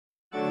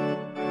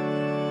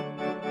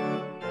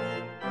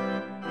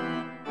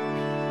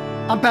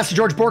I'm Pastor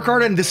George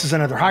Borchardt, and this is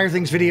another Higher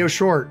Things video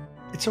short.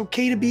 It's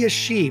okay to be a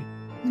sheep,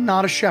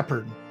 not a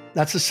shepherd.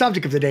 That's the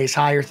subject of today's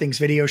Higher Things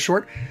video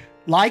short.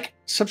 Like,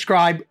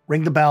 subscribe,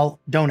 ring the bell,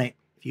 donate.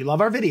 If you love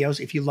our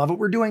videos, if you love what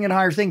we're doing at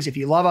Higher Things, if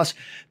you love us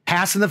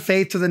passing the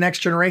faith to the next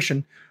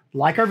generation,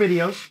 like our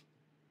videos,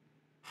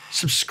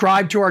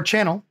 subscribe to our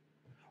channel,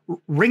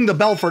 ring the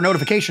bell for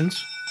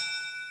notifications,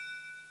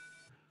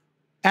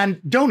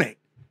 and donate.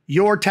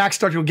 Your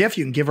tax-deductible gift,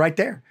 you can give right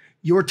there.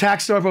 Your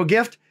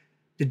tax-deductible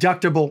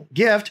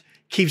gift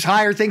keeps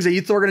Higher Things, a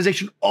youth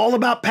organization all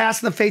about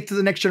passing the faith to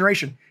the next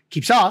generation.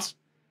 Keeps us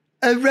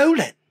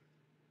rolling.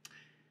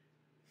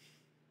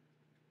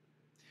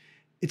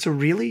 It's a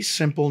really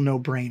simple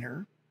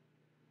no-brainer,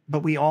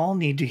 but we all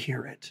need to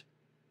hear it.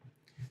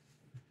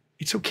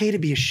 It's okay to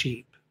be a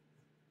sheep.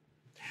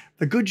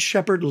 The good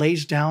shepherd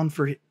lays down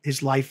for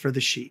his life for the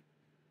sheep.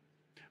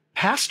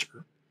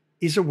 Pastor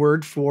is a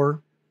word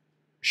for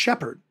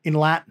shepherd in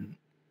Latin.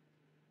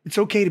 It's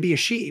okay to be a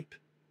sheep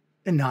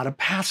and not a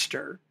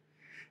pastor.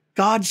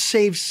 God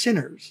saves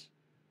sinners,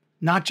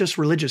 not just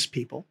religious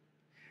people.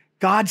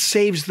 God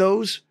saves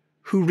those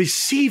who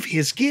receive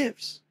his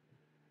gifts,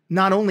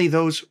 not only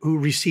those who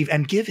receive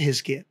and give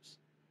his gifts.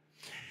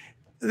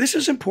 This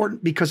is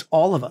important because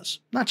all of us,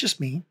 not just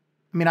me,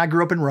 I mean, I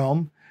grew up in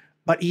Rome,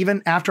 but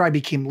even after I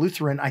became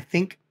Lutheran, I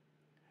think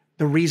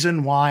the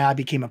reason why I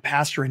became a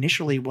pastor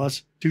initially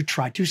was to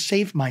try to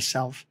save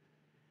myself.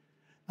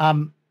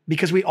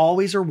 Because we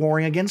always are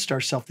warring against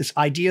ourselves. This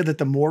idea that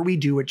the more we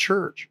do at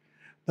church,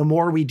 the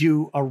more we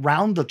do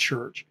around the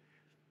church,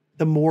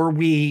 the more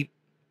we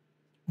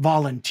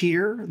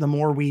volunteer, the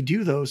more we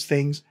do those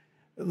things,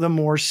 the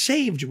more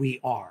saved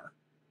we are.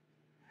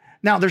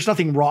 Now, there's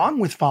nothing wrong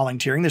with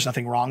volunteering. There's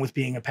nothing wrong with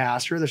being a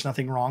pastor. There's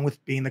nothing wrong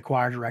with being the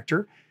choir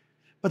director.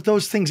 But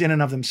those things in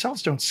and of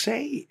themselves don't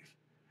save.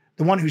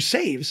 The one who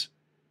saves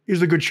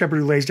is the good shepherd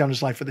who lays down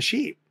his life for the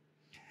sheep.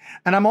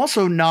 And I'm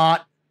also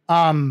not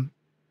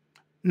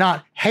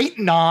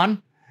hating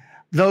on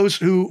those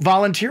who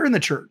volunteer in the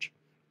church,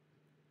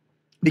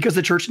 because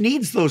the church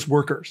needs those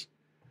workers.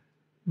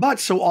 But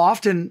so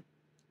often,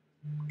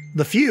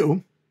 the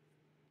few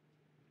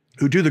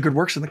who do the good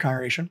works in the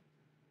congregation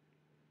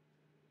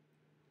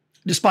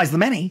despise the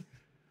many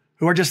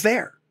who are just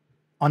there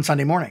on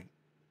Sunday morning.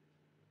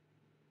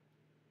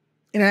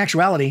 In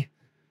actuality,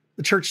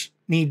 the church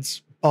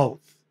needs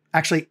both.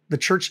 Actually, the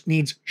church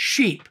needs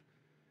sheep.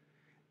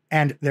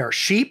 And there are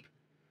sheep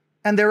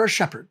and there are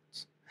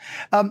shepherds.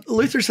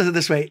 Luther says it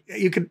this way: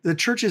 the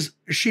church is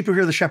sheep who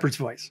hear the shepherd's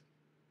voice.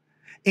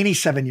 Any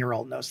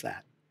 7-year-old knows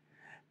that.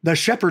 The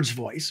shepherd's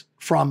voice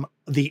from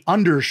the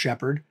under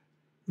shepherd,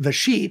 the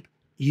sheep,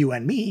 you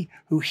and me,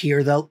 who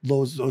hear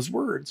those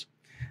words.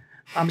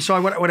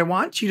 So what I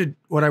want you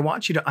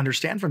to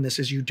understand from this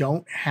is you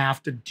don't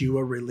have to do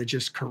a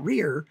religious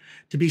career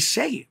to be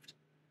saved.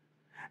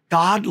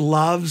 God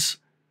loves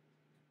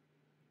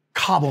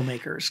cobble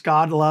makers.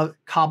 God loves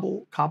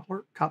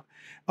cobbler.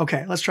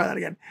 Okay, let's try that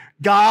again.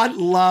 God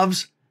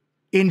loves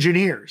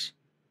engineers.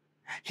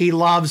 He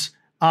loves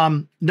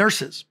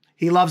nurses.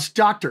 He loves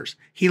doctors.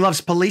 He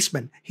loves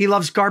policemen. He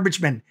loves garbage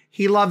men.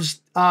 He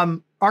loves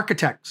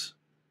architects.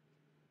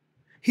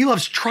 He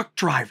loves truck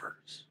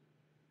drivers.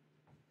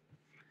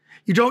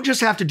 You don't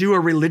just have to do a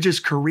religious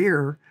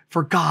career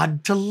for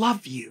God to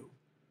love you.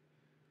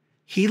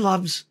 He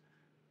loves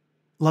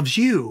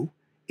you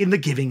in the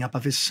giving up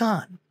of his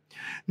son.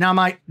 Now, am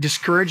I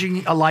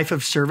discouraging a life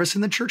of service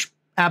in the church?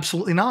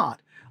 Absolutely not.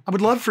 I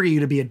would love for you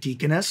to be a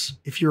deaconess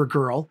if you're a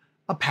girl,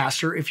 a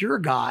pastor if you're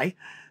a guy,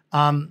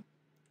 a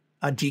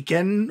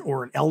deacon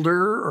or an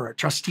elder or a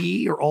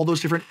trustee or all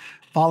those different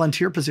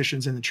volunteer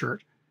positions in the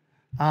church.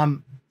 But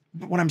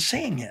what I'm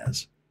saying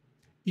is,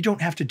 you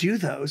don't have to do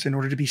those in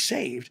order to be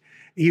saved.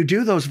 You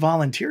do those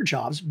volunteer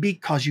jobs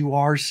because you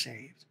are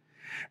saved,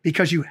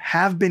 because you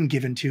have been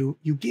given to,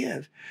 you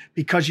give,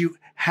 because you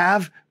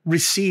have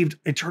received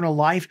eternal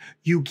life,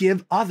 you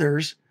give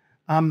others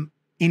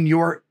in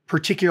your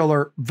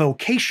particular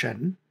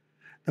vocation,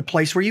 the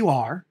place where you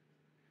are,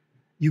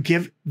 you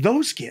give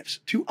those gifts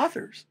to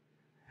others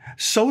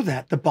so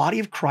that the body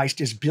of Christ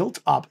is built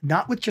up,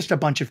 not with just a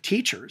bunch of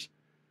teachers,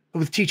 but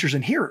with teachers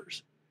and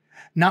hearers,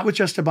 not with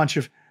just a bunch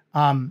of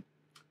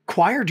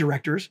choir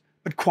directors,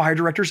 but choir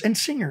directors and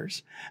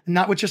singers, and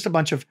not with just a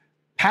bunch of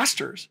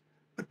pastors,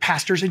 but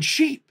pastors and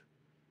sheep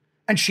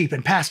and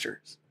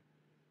pastors.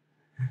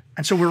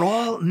 And so we're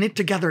all knit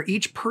together,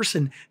 each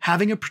person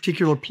having a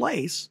particular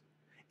place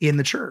in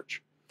the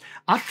church.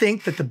 I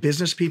think that the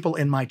business people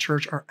in my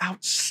church are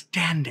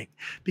outstanding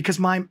because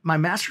my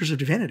Master's of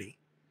Divinity,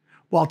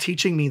 while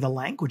teaching me the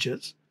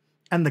languages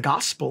and the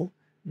gospel,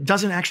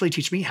 doesn't actually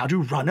teach me how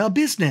to run a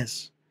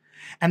business.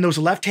 And those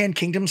left-hand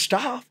kingdom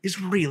stuff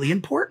is really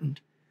important.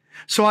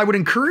 So I would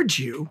encourage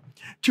you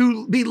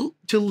to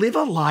live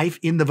a life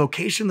in the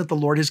vocation that the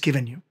Lord has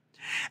given you.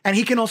 And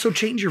he can also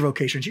change your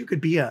vocations. You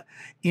could be an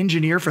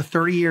engineer for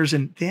 30 years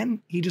and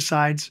then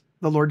the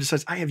Lord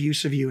decides, I have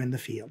use of you in the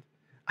field.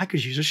 I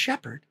could use a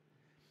shepherd.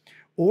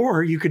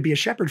 Or you could be a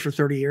shepherd for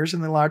 30 years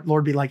and the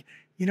Lord be like,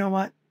 you know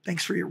what?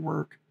 Thanks for your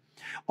work.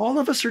 All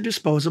of us are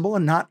disposable,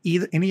 and not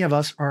any of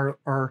us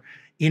are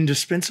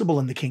indispensable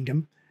in the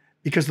kingdom,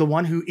 because the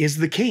one who is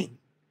the king,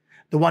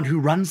 the one who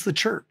runs the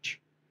church,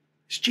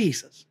 is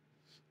Jesus.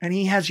 And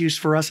he has use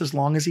for us as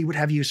long as he would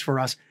have use for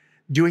us,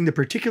 doing the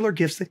particular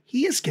gifts that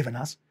he has given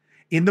us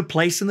in the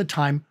place and the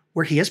time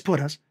where he has put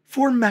us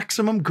for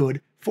maximum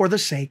good for the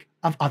sake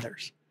of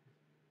others.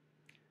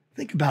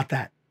 Think about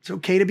that. It's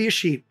okay to be a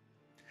sheep.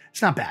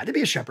 It's not bad to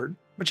be a shepherd,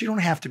 but you don't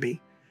have to be.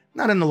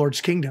 Not in the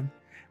Lord's kingdom,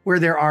 where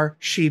there are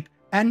sheep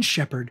and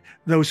shepherd,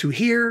 those who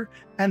hear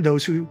and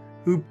those who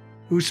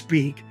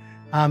speak,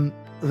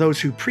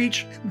 those who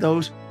preach, and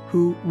those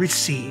who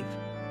receive.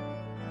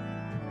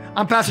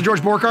 I'm Pastor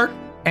George Borchardt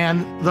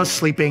and the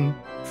Sleeping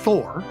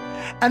Thor,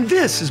 and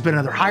this has been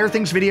another Higher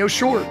Things video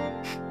short.